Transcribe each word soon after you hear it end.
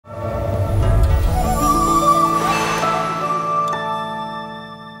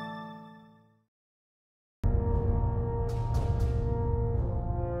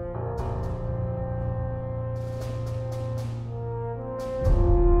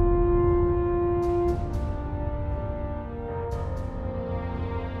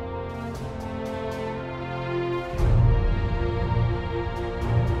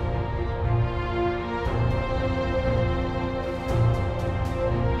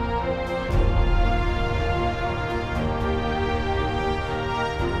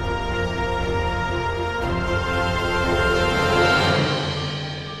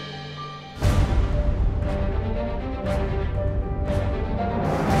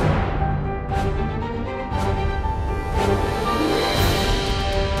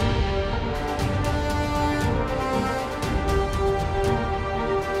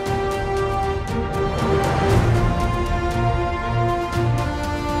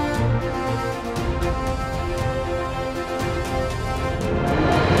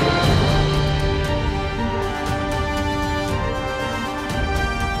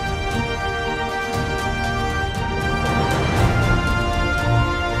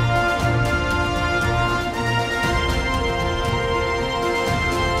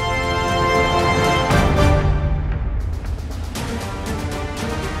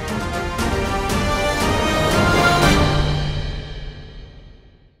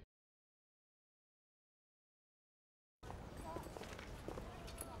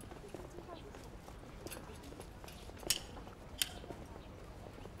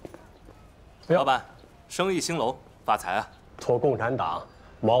老板，生意兴隆，发财啊！托共产党、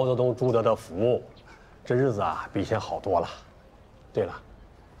毛泽东、朱德的福，这日子啊比以前好多了。对了，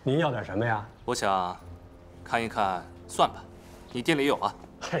您要点什么呀？我想看一看算盘，你店里有啊？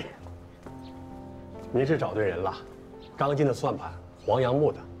嘿，您是找对人了，钢筋的算盘，黄杨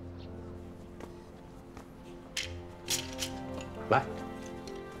木的。来，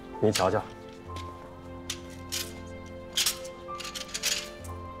您瞧瞧。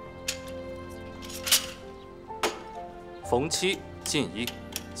 逢7进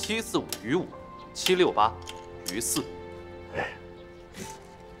1，745余5，768余4。哎，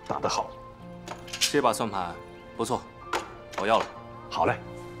打得好！这把算盘不错，我要了。好嘞，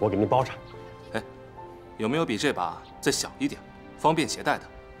我给您包上。哎，有没有比这把再小一点，方便携带的？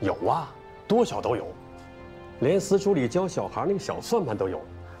有啊，多小都有，连私塾里教小孩那个小算盘都有，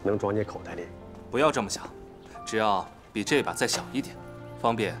能装进口袋里。不要这么想，只要比这把再小一点，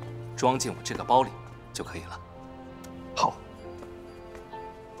方便装进我这个包里就可以了。 好，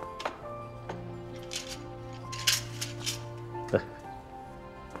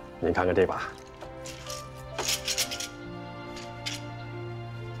您看看这把，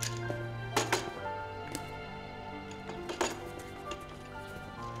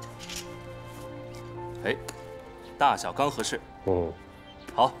哎，大小刚合适。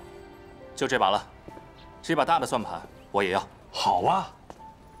好，就这把了。这把大的算盘我也要。好啊，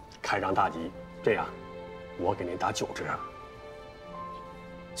开张大吉，这样。 我给您打9折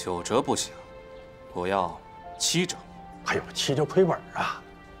，9折不行，我要7折。哎呦，7折亏本啊！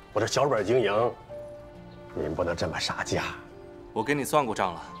我这小本经营，您不能这么杀价。我给你算过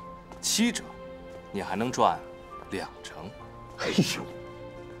账了，7折，你还能赚2成。哎呦，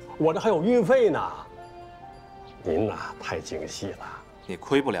我这还有运费呢。您呐，太精细了。你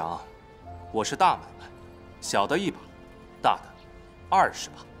亏不了，我是大买卖，小的1把，大的20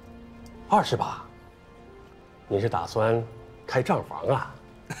把。20把。 您是打算开账房啊？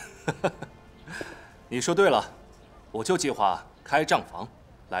你说对了，我就计划开账房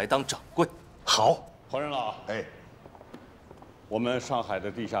来当掌柜。好，黄元老，哎，我们上海的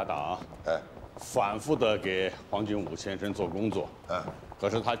地下党，反复的给黄金武先生做工作，可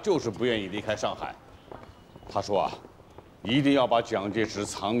是他就是不愿意离开上海。他说啊，一定要把蒋介石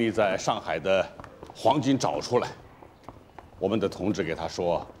藏匿在上海的黄金找出来。我们的同志给他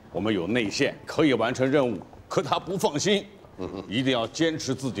说，我们有内线，可以完成任务。 可他不放心，一定要坚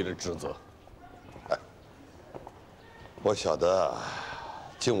持自己的职责。哎，我晓得，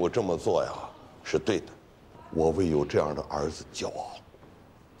靖武这么做呀是对的，我为有这样的儿子骄傲。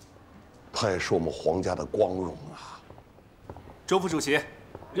他也是我们黄家的光荣啊。周副主席，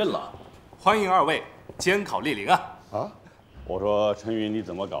认了，欢迎2位监考莅临啊！啊，我说陈云你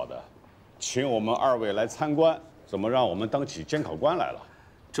怎么搞的？请我们2位来参观，怎么让我们当起监考官来了？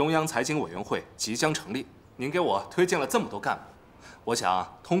中央财经委员会即将成立。 您给我推荐了这么多干部，我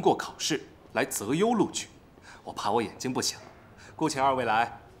想通过考试来择优录取。我怕我眼睛不行，故请2位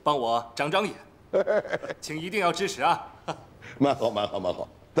来帮我长长眼，请一定要支持啊！蛮好，蛮好，蛮好。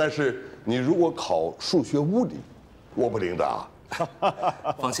但是你如果考数学、物理，我不领的啊。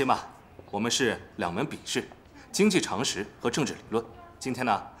放心吧，我们是2门笔试，经济常识和政治理论。今天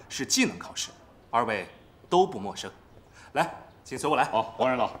呢是技能考试，2位都不陌生。来，请随我来。好，黄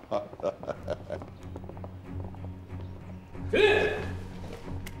元老。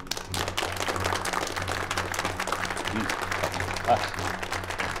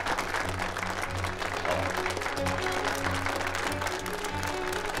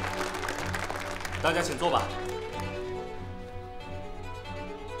 大家请坐吧。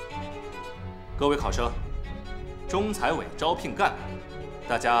各位考生，中财委招聘干部，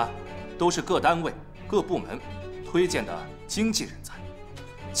大家都是各单位、各部门推荐的经济人才。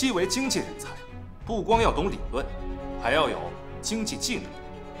既为经济人才，不光要懂理论，还要有经济技能。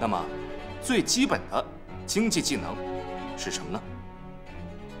那么，最基本的经济技能是什么呢？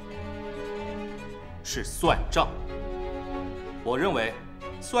是算账。我认为，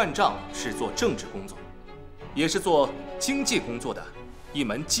算账是做政治工作，也是做经济工作的一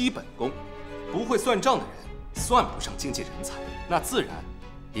门基本功。不会算账的人，算不上经济人才，那自然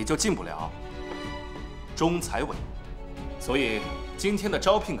也就进不了中财委。所以，今天的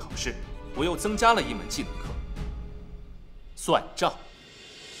招聘考试，我又增加了一门技能课——算账。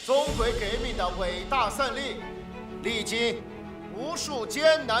中国革命的伟大胜利，历经无数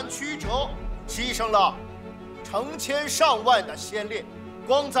艰难曲折，牺牲了成千上万的先烈。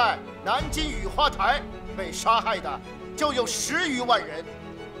光在南京雨花台被杀害的就有10余万人。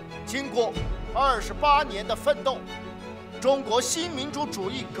经过28年的奋斗，中国新民主主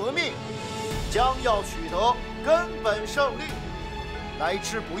义革命将要取得根本胜利，来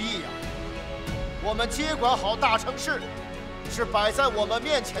之不易呀！我们接管好大城市，是摆在我们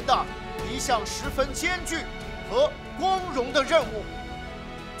面前的一项十分艰巨和光荣的任务。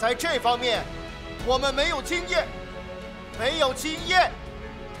在这方面，我们没有经验，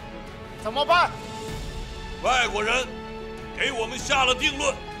怎么办？外国人给我们下了定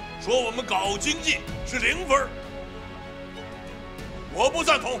论，说我们搞经济是0分。我不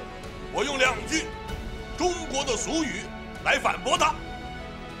赞同，我用2句中国的俗语来反驳他。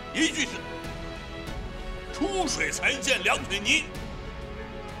一句是“出水才见2腿泥”，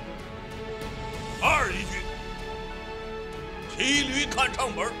一句“骑驴看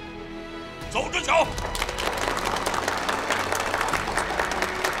唱本，走着瞧”。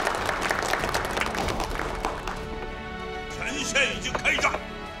前线已经开战，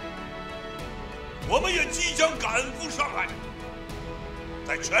我们也即将赶赴上海，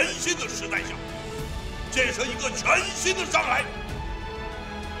在全新的时代下，建设一个全新的上海，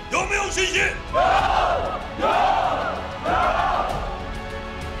有没有信心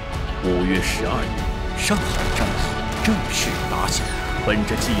？5月12日，上海战役正式打响。本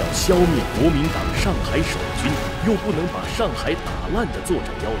着既要消灭国民党上海守军，又不能把上海打烂的作战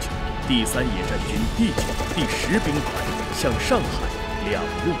要求，第3野战军第9、第10兵团向上海2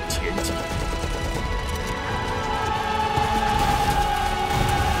路前进。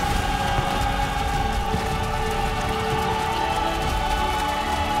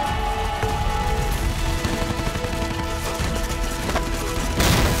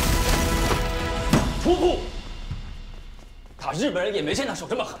出库！他日本人也没见他手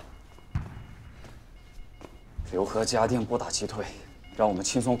这么狠。刘和家丁不打击退，让我们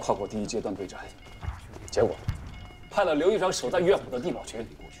轻松跨过第1阶段对战。结果，派了刘一章守在乐府的地保军，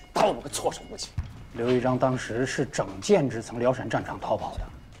打我们个措手不及。刘一章当时是整舰只从辽陕战场逃跑的，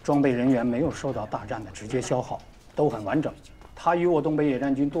装备人员没有受到大战的直接消耗，都很完整。他与我东北野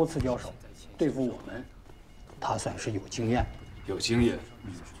战军多次交手，对付我们，他算是有经验。有经验，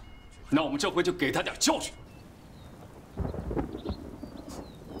那我们这回就给他点教训。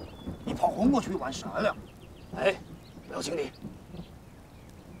你跑轰过去完啥了？哎，不要轻敌。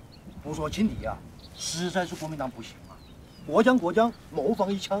不说轻敌啊，实在是国民党不行啊！过江，谋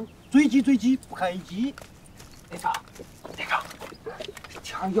放一枪，追击，不堪一击。连长，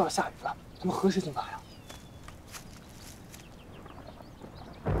天儿又要下雨了，咱们何时进发呀？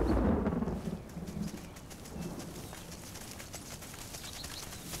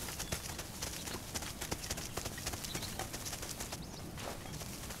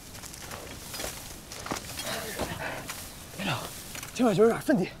连长，今晚就有点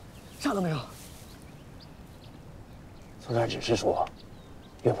分敌，下到没有？苏三只是说，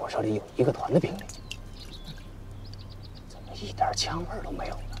岳父手里有1个团的兵力，怎么一点枪味都没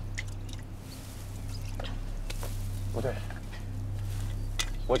有呢？不对，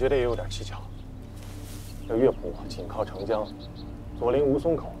我觉得也有点蹊跷。这乐府紧靠城江，左邻吴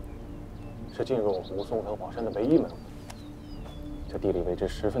淞口，是进入吴淞和宝山的唯一门户。这地理位置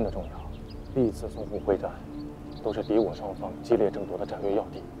十分的重要，历次淞沪会战都是敌我双方激烈争夺的战略要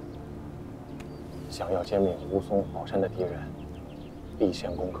地。想要歼灭吴淞、宝山的敌人，必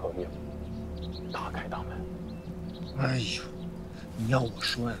先攻克乐府，打开大门。哎呦，你要我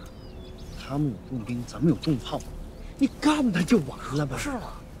说呀，他们有重兵，咱们有重炮，你干他就完了呗。是吗？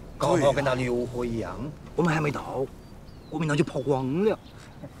搞不好跟那里有火一样，我们还没到，国民党就跑光了。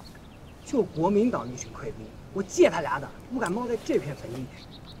就国民党一群溃兵，我借他俩的，不敢冒在这片坟地。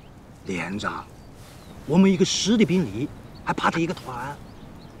连长，我们一个师的兵力，还怕他一个团？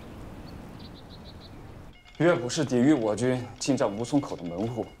乐府是抵御我军进占吴淞口的门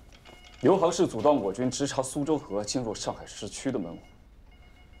户，刘航是阻断我军直插苏州河进入上海市区的门户。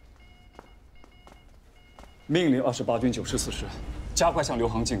命令28军94师加快向刘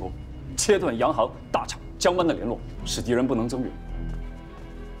航进攻，切断洋行、大厂、江湾的联络，使敌人不能增援。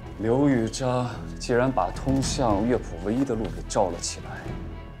刘宇章既然把通向乐府唯一的路给罩了起来，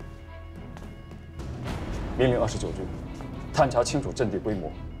命令29军探查清楚阵地规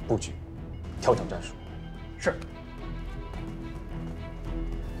模、布局，调整战术。是。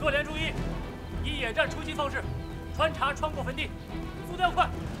各连注意，以野战出击方式穿插穿过坟地，速度要快。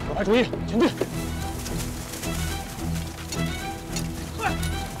各排注意，前进。快，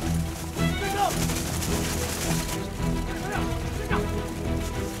跟上！跟上！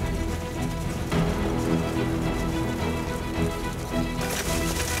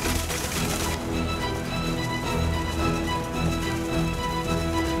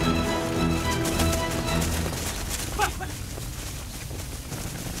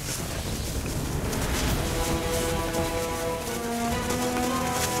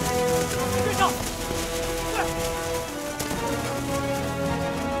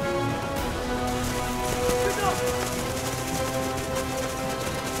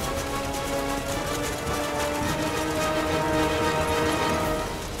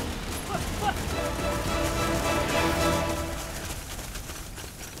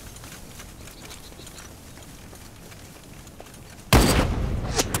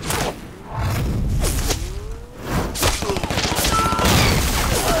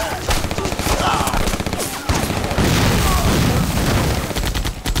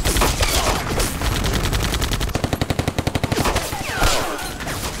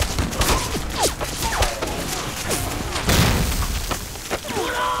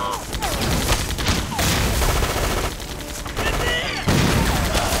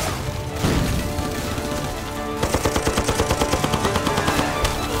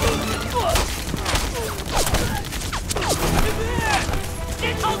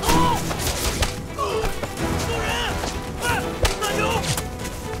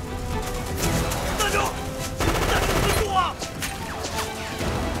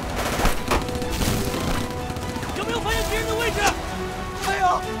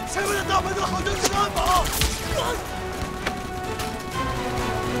谁为了大本的好政治的安保？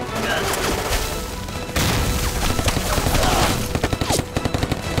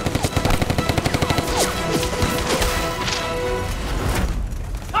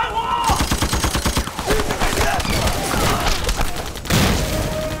开火！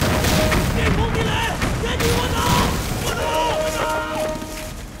进攻地雷，全体卧倒！卧倒！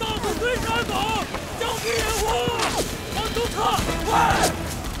到处随时安保，将敌掩护，往东侧，快！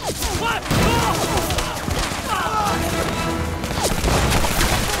快！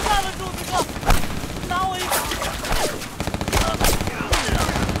站稳住，子哥，拿我一把。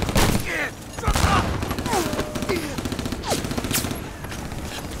抓他！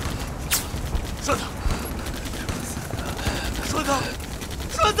顺子，顺子，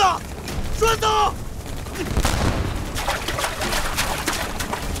顺子，顺子！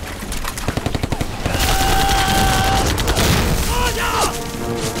放下！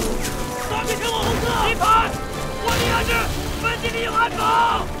抓别前往红色！一排，火力压制，分进利用安保。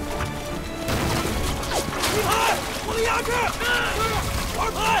一排，火力压制。二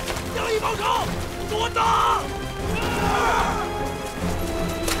排，将一保守，多打。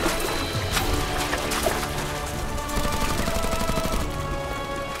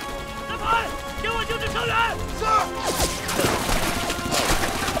三排，前往救治伤员。是。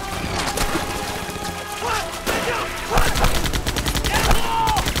快，前进，快！掩护！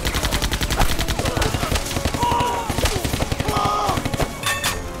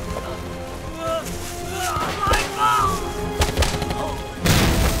来吧！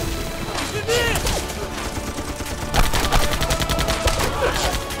士兵！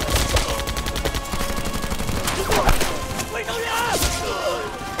卫生员！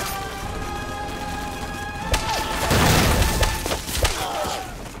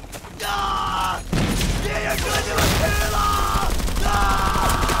呀！爷爷跟你们去了！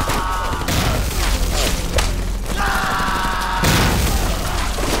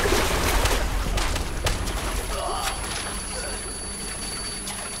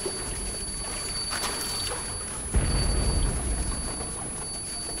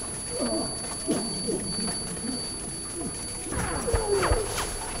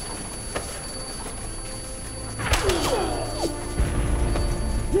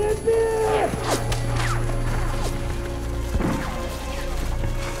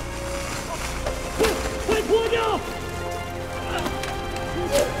快脱掉！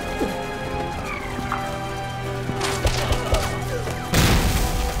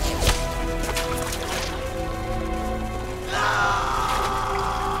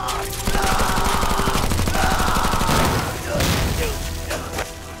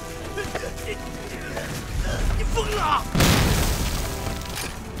你疯了！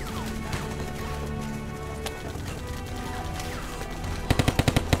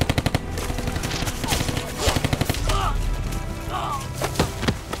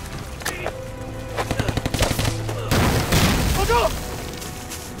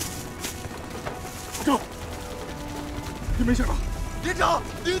你没事吧？连长，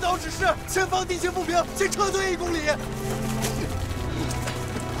领导指示，前方地形不平，先撤退1公里。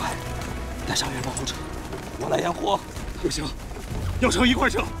快，带上援保护车，我来掩护。不行，要撤一块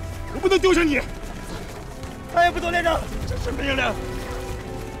撤，我不能丢下你。咱也不走，连长，这是命令。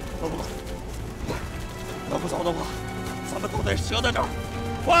走不走？要不走的话，咱们都得折在这儿。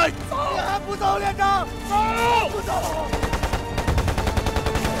快走！你还不走，连长？走！不走！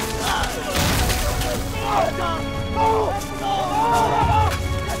连长，走！走！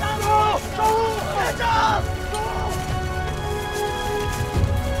连长，走！走！连长，走！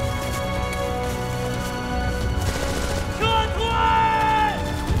撤退！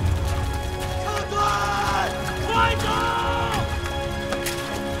撤退！快走！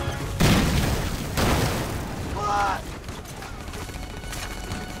快！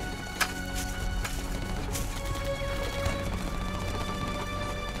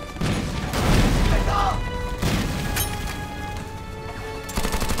连长！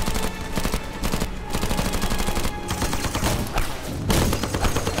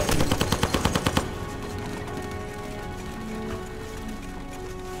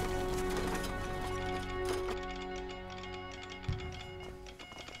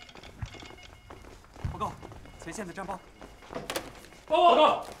报告，前线的战报。报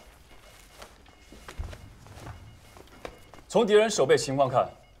告。从敌人守备情况看，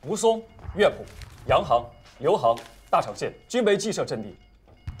吴淞、乐浦、洋行、刘行、大场线均为既设阵地，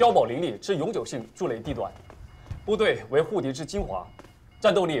碉堡林立之永久性筑垒地段，部队为护敌之精华，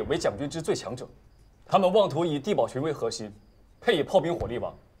战斗力为蒋军之最强者。他们妄图以地堡群为核心，配以炮兵火力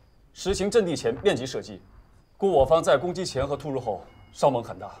网，实行阵地前面级射击，故我方在攻击前和突入后伤亡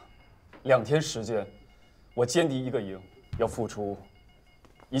很大，2天时间，我歼敌1个营，要付出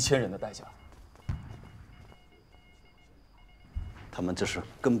1000人的代价。他们这是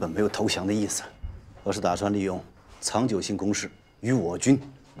根本没有投降的意思，而是打算利用长久性攻势与我军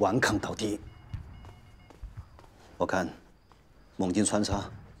顽抗到底。我看猛进穿插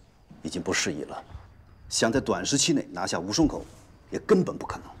已经不适宜了，想在短时期内拿下吴淞口，也根本不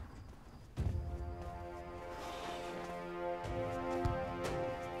可能。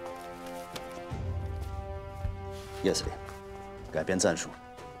叶司令，改变战术，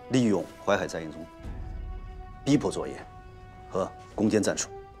利用淮海战役中逼迫作业和攻坚战术，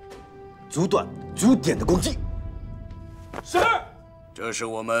阻断驻点的攻击。是，这是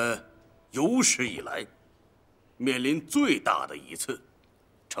我们有史以来面临最大的一次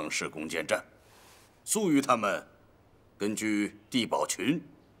城市攻坚战。粟裕他们根据地堡群，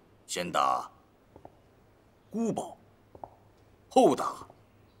先打孤堡，后打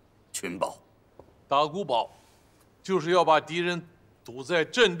群堡。打孤堡，就是要把敌人堵在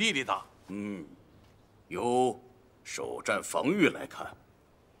阵地里打。由首战防御来看，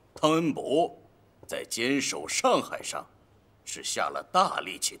汤恩伯在坚守上海上是下了大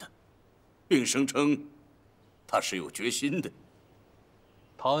力气的，并声称他是有决心的。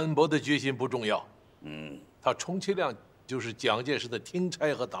汤恩伯的决心不重要，他充其量就是蒋介石的听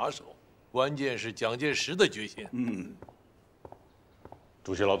差和打手，关键是蒋介石的决心。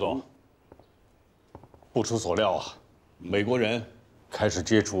主席老总，不出所料啊，美国人开始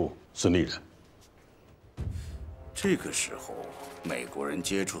接触孙立人。这个时候，美国人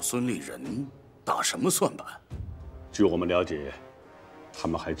接触孙立人，打什么算盘？据我们了解，他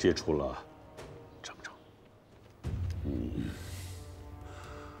们还接触了张长。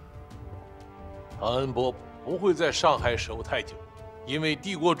汤恩伯不会在上海守太久，因为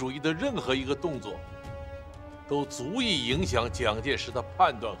帝国主义的任何一个动作，都足以影响蒋介石的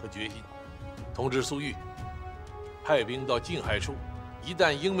判断和决心。通知粟裕，派兵到近海处，一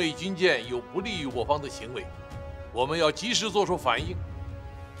旦英美军舰有不利于我方的行为，我们要及时做出反应，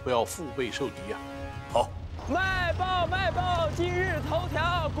不要腹背受敌呀。好。卖报卖报！今日头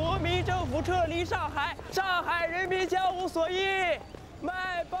条：国民政府撤离上海，上海人民将无所依。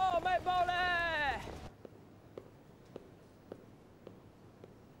卖报卖报嘞！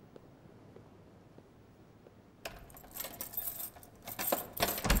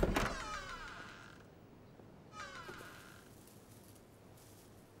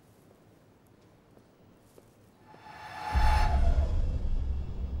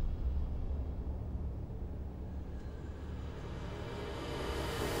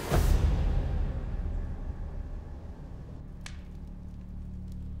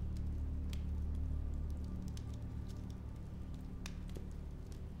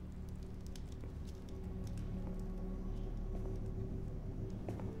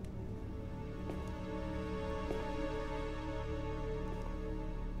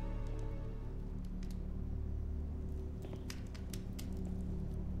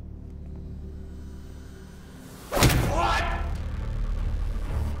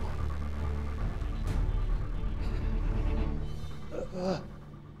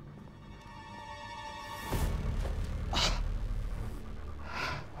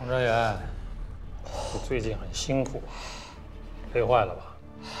王专员，你最近很辛苦，累坏了吧？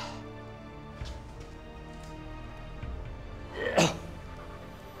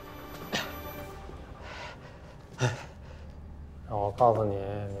让我告诉你，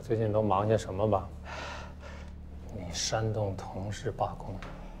你最近都忙些什么吧？你煽动同事罢工，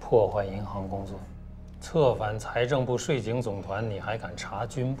破坏银行工作，策反财政部税警总团，你还敢查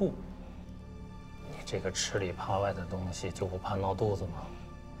军部？你这个吃里扒外的东西，就不怕闹肚子吗？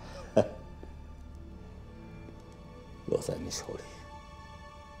落在你手里，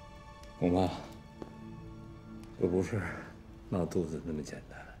恐怕就不是闹肚子那么简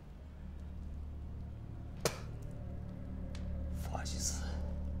单。法西斯，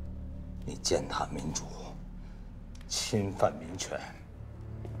你践踏民主，侵犯民权，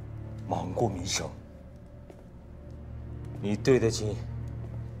罔顾民生，你对得起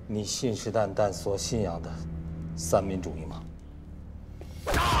你信誓旦旦所信仰的三民主义吗？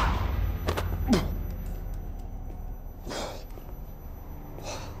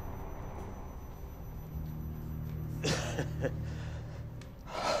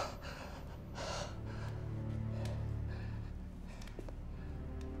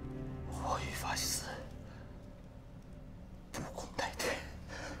我与法西斯不共戴天。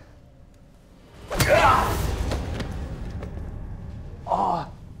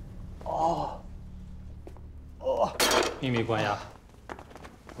秘密关押，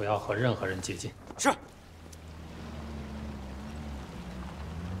不要和任何人接近。是。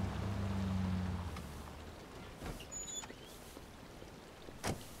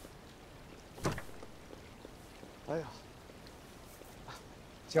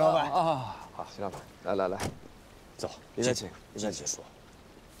秦老板好，秦老板，来，走，里面请，里面请说。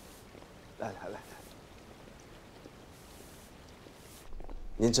来，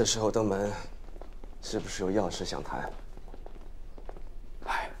您这时候登门，是不是有要事想谈？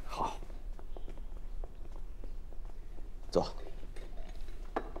好，坐。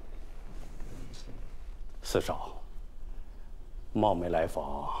四少，冒昧来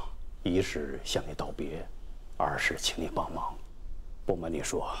访，一是向你道别，二是请你帮忙。不瞒你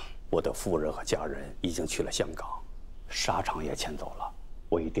说，我的夫人和家人已经去了香港，沙场也迁走了。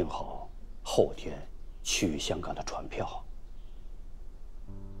我已订好后天去香港的船票。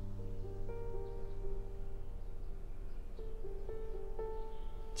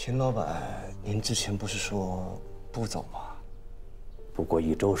秦老板，您之前不是说不走吗？不过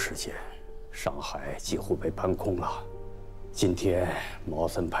1周时间，上海几乎被搬空了。今天毛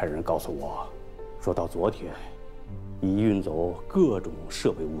森派人告诉我，说到昨天，已运走各种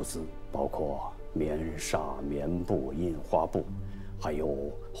设备物资，包括棉纱、棉布、印花布，还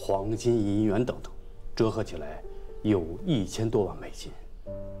有黄金、银元等等，折合起来有1000多万美金。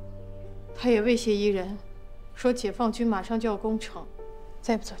他也威胁一人，说解放军马上就要攻城，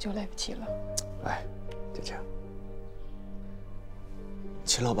再不走就来不及了。哎，就这样。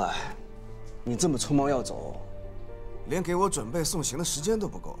秦老板，你这么匆忙要走，连给我准备送行的时间都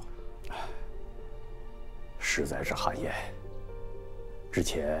不够。实在是汗颜。之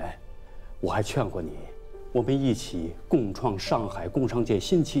前我还劝过你，我们一起共创上海工商界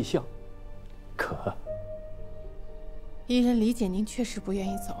新气象。可一人理解您确实不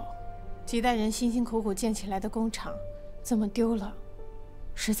愿意走，几代人辛辛苦苦建起来的工厂，这么丢了，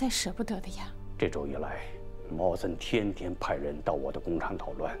实在舍不得的呀。这周以来，毛森天天派人到我的工厂捣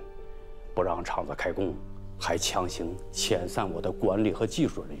乱，不让厂子开工，还强行遣散我的管理和技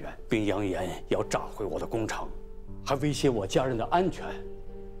术人员，并扬言要炸毁我的工厂，还威胁我家人的安全。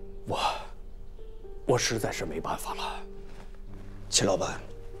我实在是没办法了。秦老板，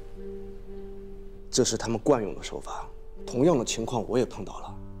这是他们惯用的手法，同样的情况我也碰到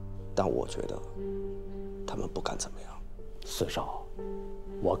了，但我觉得他们不敢怎么样。四少，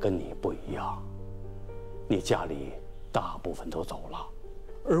我跟你不一样，你家里大部分都走了，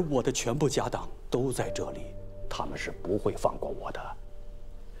而我的全部家当都在这里，他们是不会放过我的，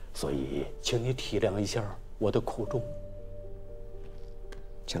所以请你体谅一下我的苦衷。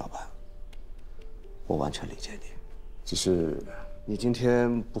秦老板，我完全理解你，只是你今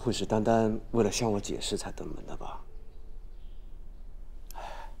天不会是单单为了向我解释才登门的吧？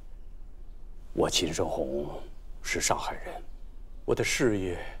我秦胜红是上海人，我的事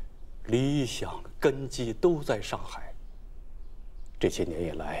业、理想、根基都在上海。这些年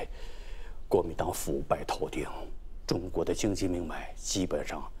以来，国民党腐败透顶，中国的经济命脉基本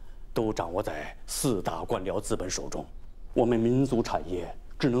上都掌握在4大官僚资本手中，我们民族产业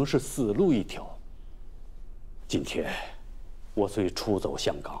只能是死路一条。今天，我虽出走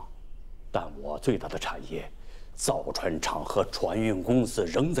香港，但我最大的产业造船厂和船运公司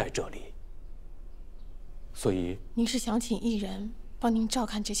仍在这里。所以，您是想请艺人帮您照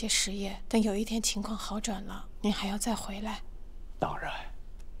看这些实业，等有一天情况好转了，您还要再回来？当然，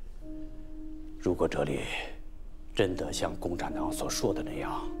如果这里真的像共产党所说的那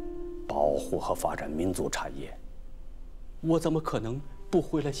样，保护和发展民族产业，我怎么可能不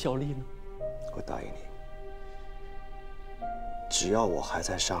回来效力呢？我答应你，只要我还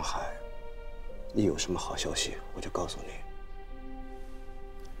在上海，你有什么好消息，我就告诉你。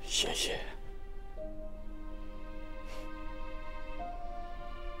谢谢。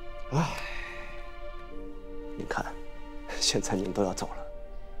唉，你看，现在您都要走了，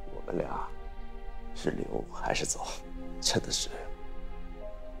我们俩是留还是走，真的是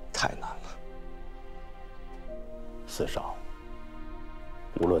太难了。四少，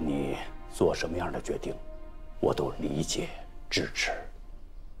无论你做什么样的决定，我都理解支持。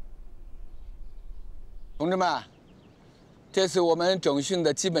同志们，这次我们整训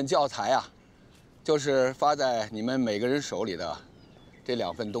的基本教材啊，就是发在你们每个人手里的这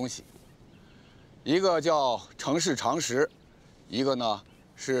2份东西，一个叫城市常识，一个呢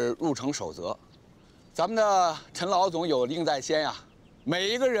是入城守则。咱们的陈老总有令在先呀，每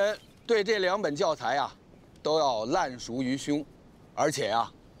一个人对这2本教材呀都要烂熟于胸，而且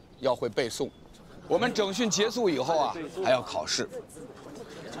呀要会背诵。我们整训结束以后啊还要考试，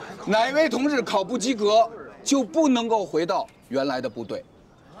哪位同志考不及格，就不能够回到原来的部队。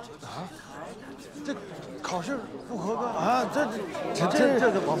啊，这考试不合格啊？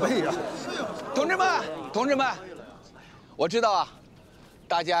这怎么背呀？同志们，我知道啊，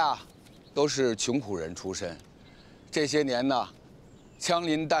大家啊都是穷苦人出身，这些年呢，枪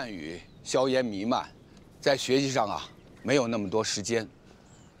林弹雨、硝烟弥漫，在学习上啊没有那么多时间。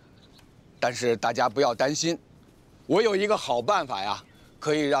但是大家不要担心，我有一个好办法呀，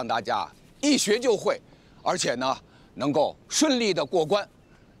可以让大家一学就会，而且呢能够顺利的过关。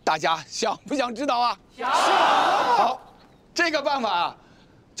大家想不想知道啊？想。好，这个办法啊，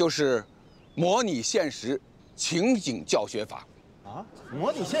就是模拟现实情景教学法。啊，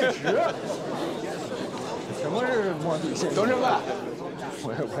模拟现实？什么是模拟现实？同志们，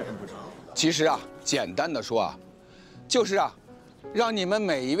我也不知道。其实啊，简单的说啊，就是啊，让你们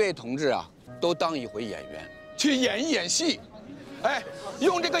每一位同志啊，都当一回演员，去演一演戏，哎，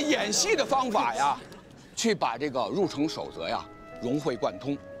用这个演戏的方法呀，去把这个入城守则呀融会贯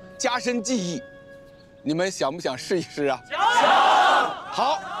通，加深记忆。你们想不想试一试啊？想。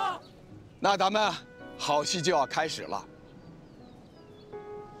好，那咱们好戏就要开始了。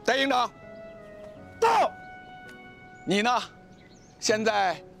戴营长，到。你呢，现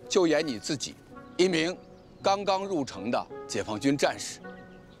在就演你自己，一名刚刚入城的解放军战士。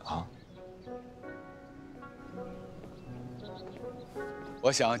啊。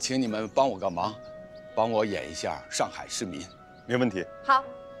我想请你们帮我个忙，帮我演一下上海市民。没问题。好。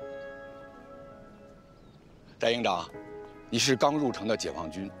戴营长，你是刚入城的解放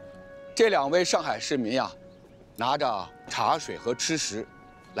军，这2位上海市民呀，拿着茶水和吃食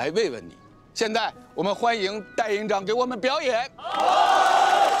来慰问你。现在我们欢迎戴营长给我们表演。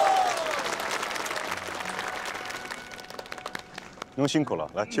您辛苦了，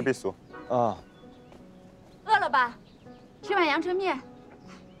来切杯酥。啊。饿了吧？吃碗阳春面。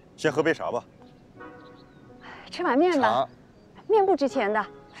先喝杯茶吧。吃碗面吧，面不值钱的。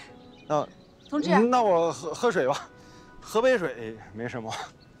那，同志，那我喝水吧，喝杯水没什么。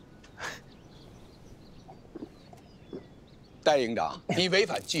戴营长，你违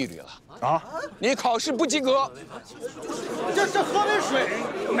反纪律了啊！你考试不及格。这喝杯水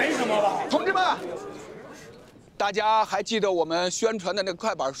没什么吧？同志们，大家还记得我们宣传的那个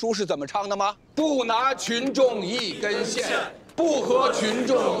快板书是怎么唱的吗？不拿群众一根线，不喝群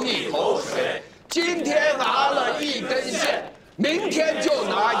众一口水。今天拿了1根线，明天就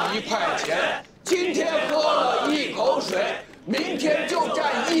拿1块钱。今天喝了1口水，明天就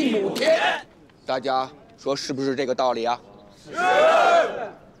占1亩田。大家说是不是这个道理啊？是。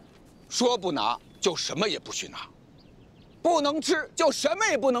说不拿就什么也不许拿，不能吃就什么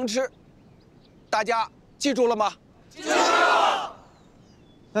也不能吃。大家记住了吗？记住了。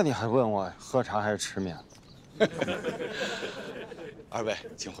那你还问我喝茶还是吃面？2位，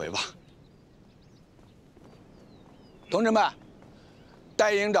请回吧。同志们，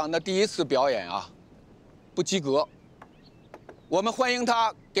戴营长的第1次表演啊，不及格。我们欢迎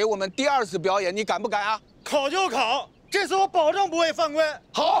他给我们第2次表演，你敢不敢啊？考就考，这次我保证不会犯规。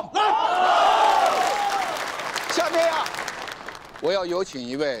好，来。下面呀，我要有请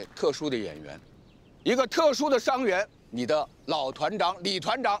一位特殊的演员，一个特殊的伤员，你的老团长李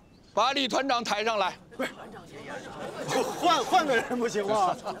团长，把李团长抬上来。换个人不行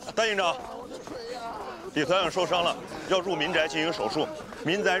吗？戴营长，李团长受伤了，要入民宅进行手术，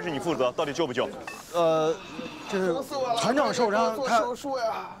民宅是你负责，到底救不救？这团长受伤，他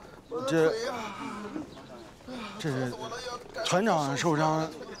这是团长受伤，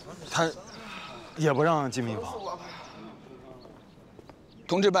他也不让进病房。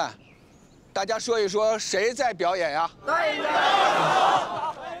同志们，大家说一说谁在表演呀？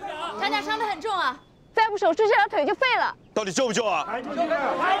团长伤得很重啊，再不手术这条腿就废了。到底救不救啊？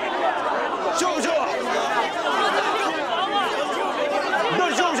救不救啊？到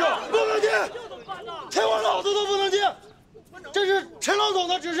底救不救？不能进，连我老子都不能进，这是陈老总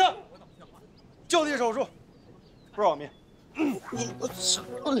的指示。就地手术，不扰民。你什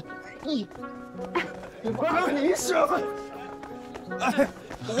么？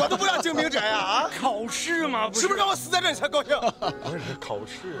我都不让进民宅啊！考试嘛，是不是让我死在这里才高兴？不是考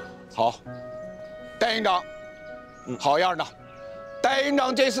试。好，戴营长，好样的！戴营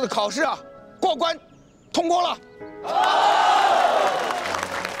长这次考试啊，过关，通过了。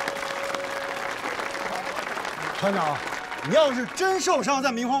团长，你要是真受伤，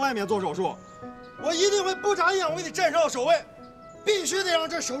在民房外面做手术，我一定会不眨眼为你站上守卫，必须得让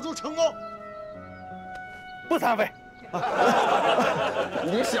这手术成功，不残废。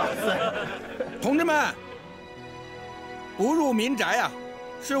你小子！同志们，不入民宅啊，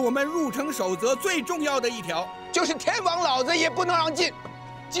是我们入城守则最重要的一条，就是天王老子也不能让进，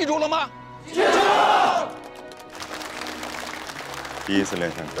记住了吗？记住了。第1次连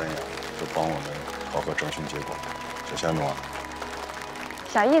线专业就帮我们考核征询结果，这下面啊，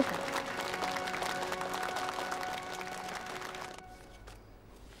啥意思？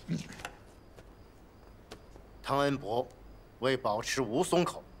汤恩伯为保持吴淞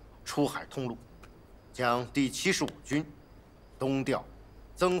口出海通路，将第75军东调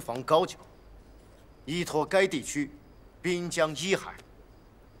增防高桥依托该地区滨江依海、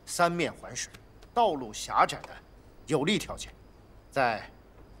三面环水、道路狭窄的有利条件，在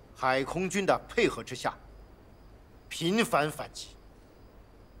海空军的配合之下，频繁反击。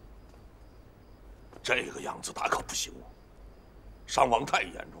这个样子打可不行，伤亡太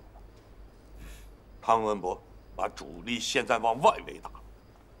严重了。汤恩伯把主力现在往外围打，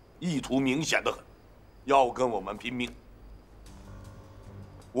意图明显的很，要跟我们拼命。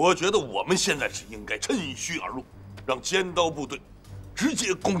我觉得我们现在是应该趁虚而入，让尖刀部队直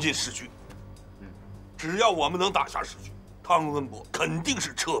接攻进市区。只要我们能打下市区，汤恩伯肯定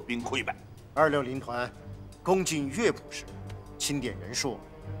是撤兵溃败。26林团攻进乐浦时，清点人数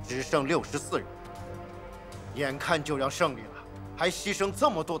只剩64人，眼看就要胜利了，还牺牲这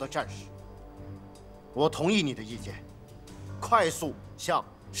么多的战士。我同意你的意见，快速向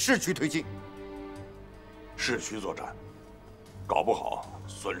市区推进。市区作战，搞不好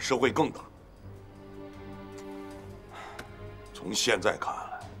损失会更大。从现在看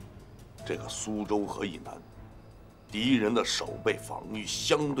来，这个苏州河以南，敌人的守备防御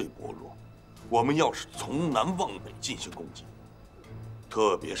相对薄弱。我们要是从南往北进行攻击，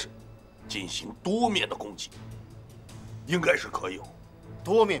特别是进行多面的攻击，应该是可以有。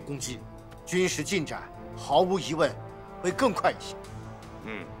多面攻击，军事进展毫无疑问会更快一些。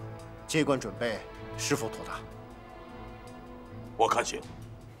接管准备是否妥当？我看行。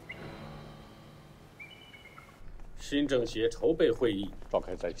新政协筹备会议召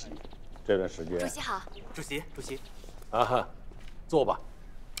开在即，这段时间，主席好，主席，啊哈，坐吧。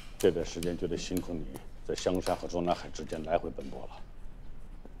这段时间就得辛苦你在香山和中南海之间来回奔波了。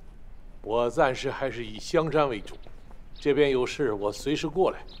我暂时还是以香山为主，这边有事我随时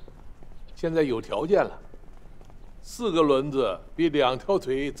过来。现在有条件了，4个轮子比2条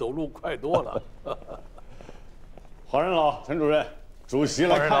腿走路快多了。黄仁老、陈主任，主席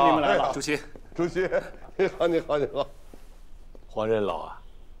来看你们来了。主席，你好，你好，你好。黄仁老啊，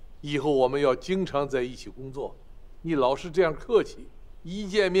以后我们要经常在一起工作，你老是这样客气，一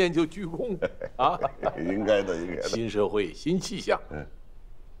见面就鞠躬啊！应该的，应该的。新社会新气象，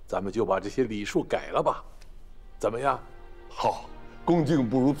咱们就把这些礼数改了吧，怎么样？好，恭敬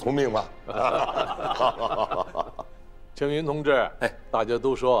不如从命嘛。程云同志，大家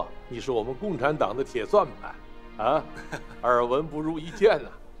都说你是我们共产党的铁算盘啊，耳闻不如一见呐。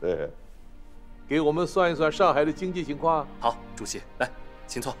对，给我们算一算上海的经济情况。好，主席，来，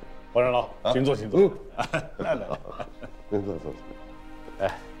请坐。黄仁老，请坐，请坐。来，您坐。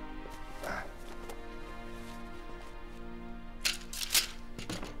哎，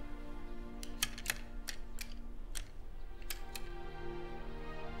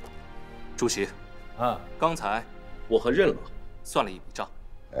主席，刚才我和任老算了一笔账。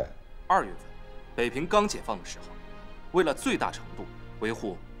2月份，北平刚解放的时候，为了最大程度维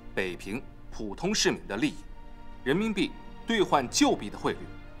护北平普通市民的利益，人民币兑换旧币的汇率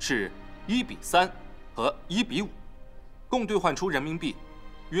是1:3和1:5，共兑换出人民币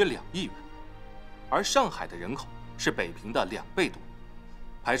约2亿元。而上海的人口是北平的2倍多，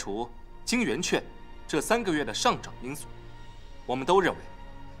排除金圆券这3个月的上涨因素，我们都认为，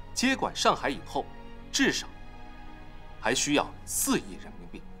接管上海以后，至少还需要4亿人民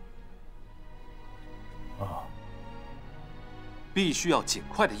币。必须要尽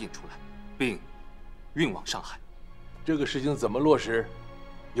快的印出来，并运往上海。这个事情怎么落实？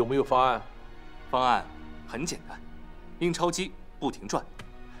有没有方案？方案很简单，印钞机不停转。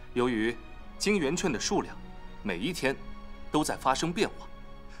由于金圆券的数量每一天都在发生变化，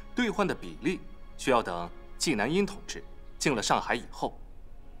兑换的比例需要等季南英同志进了上海以后，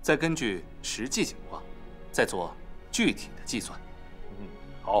再根据实际情况再做具体的计算。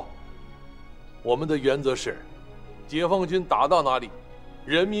好，我们的原则是，解放军打到哪里，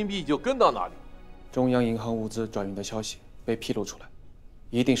人民币就跟到哪里。中央银行物资转运的消息被披露出来，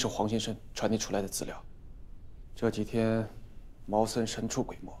一定是黄先生传递出来的资料。这几天毛森神出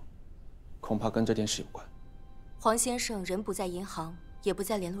鬼没，恐怕跟这件事有关。黄先生人不在银行，也不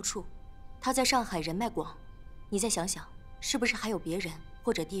在联络处，他在上海人脉广。你再想想，是不是还有别人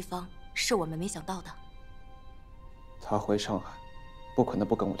或者地方是我们没想到的？他回上海，不可能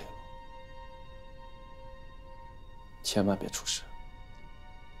不跟我联络，千万别出事。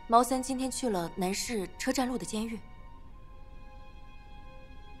毛森今天去了南市车站路的监狱，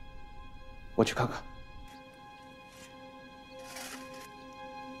我去看看。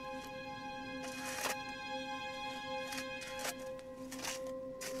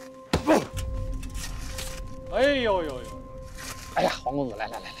哎呦呦呦！哎呀，黄公子，来，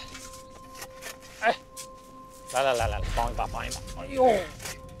哎，来，帮一把。哎呦，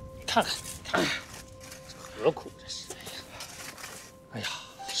看看，何苦这是？哎呀，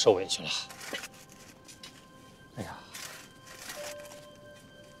受委屈了。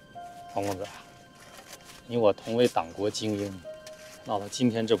黄公子，你我同为党国精英，闹到今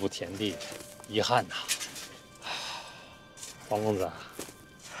天这步田地，遗憾呐。黄公子，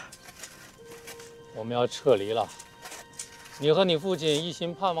我们要撤离了，你和你父亲一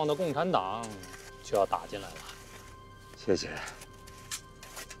心盼望的共产党就要打进来了。谢谢，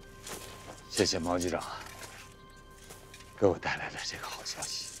谢谢毛局长给我带来的这个好消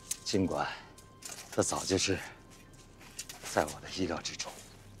息，尽管它早就是在我的意料之中。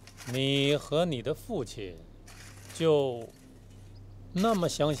你和你的父亲就那么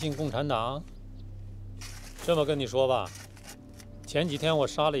相信共产党？这么跟你说吧，前几天我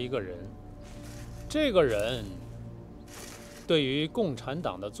杀了一个人，这个人对于共产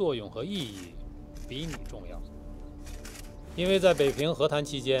党的作用和意义比你重要，因为在北平和谈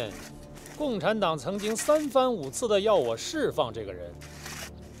期间，共产党曾经3番5次的要我释放这个人。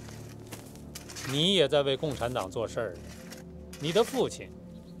你也在为共产党做事儿，你的父亲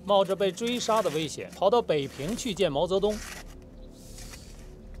冒着被追杀的危险，跑到北平去见毛泽东。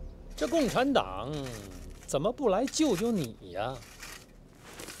这共产党怎么不来救救你呀？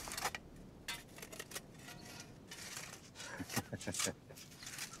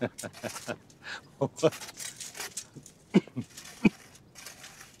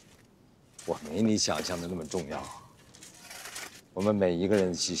我没你想象的那么重要。我们每一个人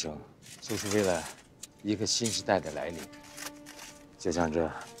的牺牲，就是为了一个新时代的来临。就像这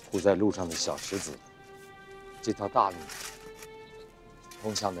铺在路上的小石子，这条大路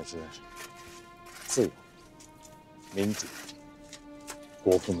通向的是自由、民主、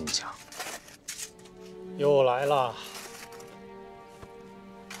国富民强。又来了，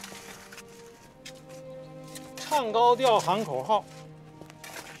唱高调喊口号。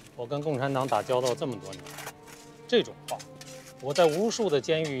我跟共产党打交道这么多年，这种话我在无数的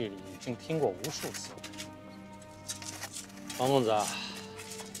监狱里已经听过无数次。王公子，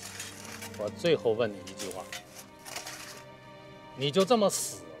我最后问你一句话：你就这么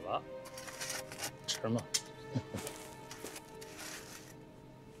死了，值吗？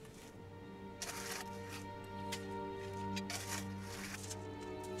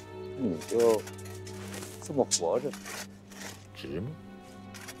你就这么活着，值吗？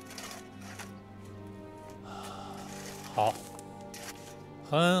好，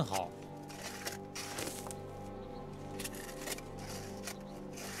很好。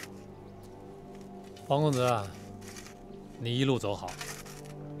黄公子，你一路走好，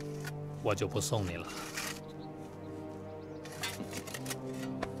我就不送你了。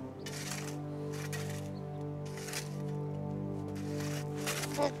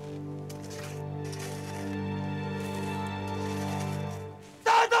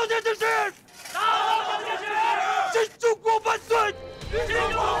打倒蒋介石！打倒蒋介石！新中国万岁！新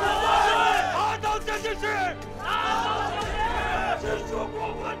中国万岁！打倒蒋介石！打倒蒋介石！新中国万岁！新中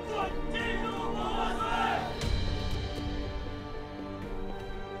国万岁！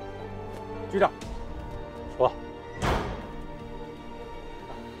局长，说，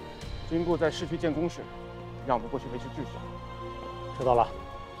军部在市区建工事，让我们过去维持秩序。知道了。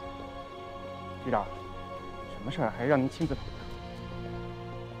局长，什么事儿还让您亲自跑？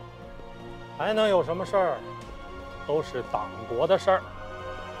还能有什么事儿？都是党国的事儿。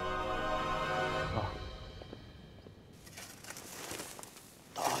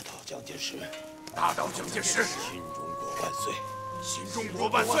打倒蒋介石！打倒蒋介石！新中国万岁！新中国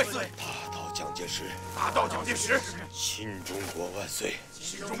万岁！打倒蒋介石！打倒蒋介石！新中国万岁！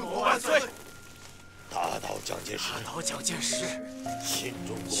新中国万岁！打倒蒋介石！打倒蒋介石！新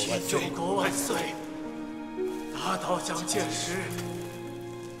中国万岁！新中国万岁！打倒蒋介石！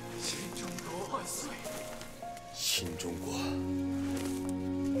新中国万岁！新中国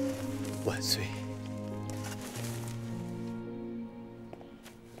万岁！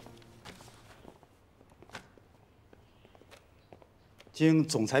经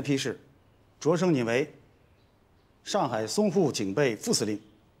总裁批示，擢升您为上海淞沪警备副司令，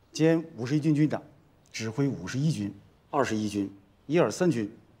兼51军军长，指挥51军、21军、123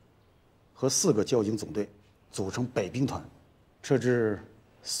军和4个交警总队，组成北兵团，设置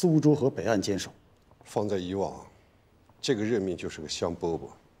苏州河北岸坚守。放在以往，这个任命就是个香饽饽，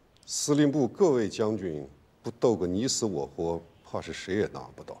司令部各位将军不斗个你死我活，怕是谁也拿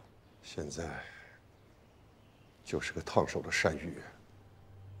不到。现在就是个烫手的山芋。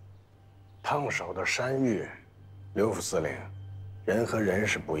烫手的山芋，刘副司令，人和人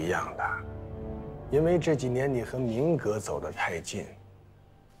是不一样的。因为这几年你和明阁走得太近，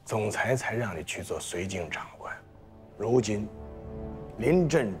总裁才让你去做绥靖长官。如今临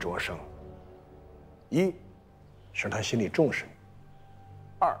阵擢升，一是他心里重视你，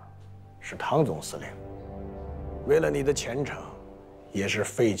二是唐总司令为了你的前程，也是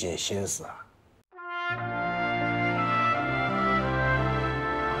费尽心思啊。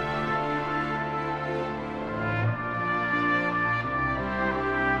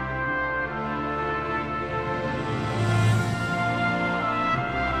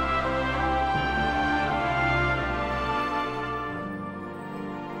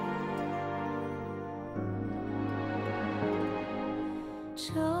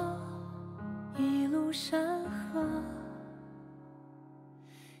这一路山河，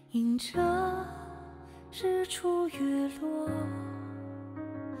迎着日出月落，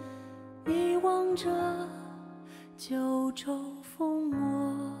你望着九州风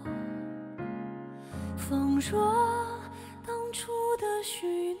墨，仿若当初的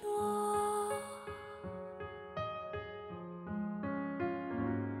许诺。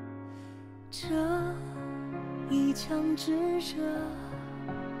这一腔炙热，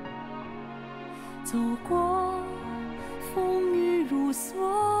走过风雨如梭，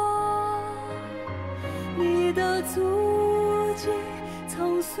你的足迹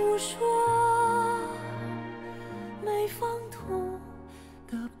曾诉说，每方土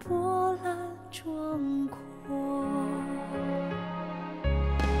的波澜壮阔。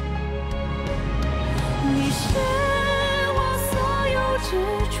你是我所有执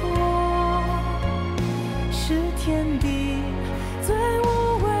着，是天地最无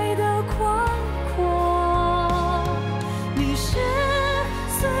畏的宽阔，你是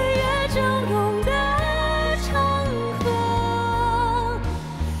岁月峥嵘的长河，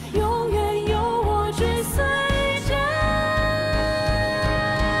永远有我追随着。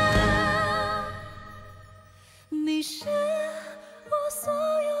你是我所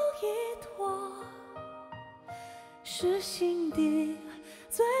有依托，是心底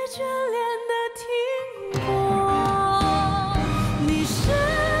最眷恋的停泊，你是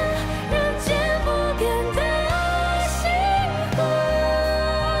人间不变的星河，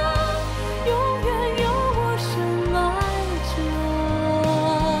永远有我深爱着，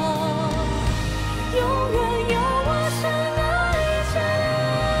永远有我深爱着，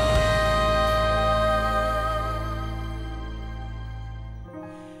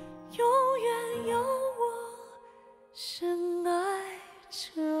永远有我深爱着。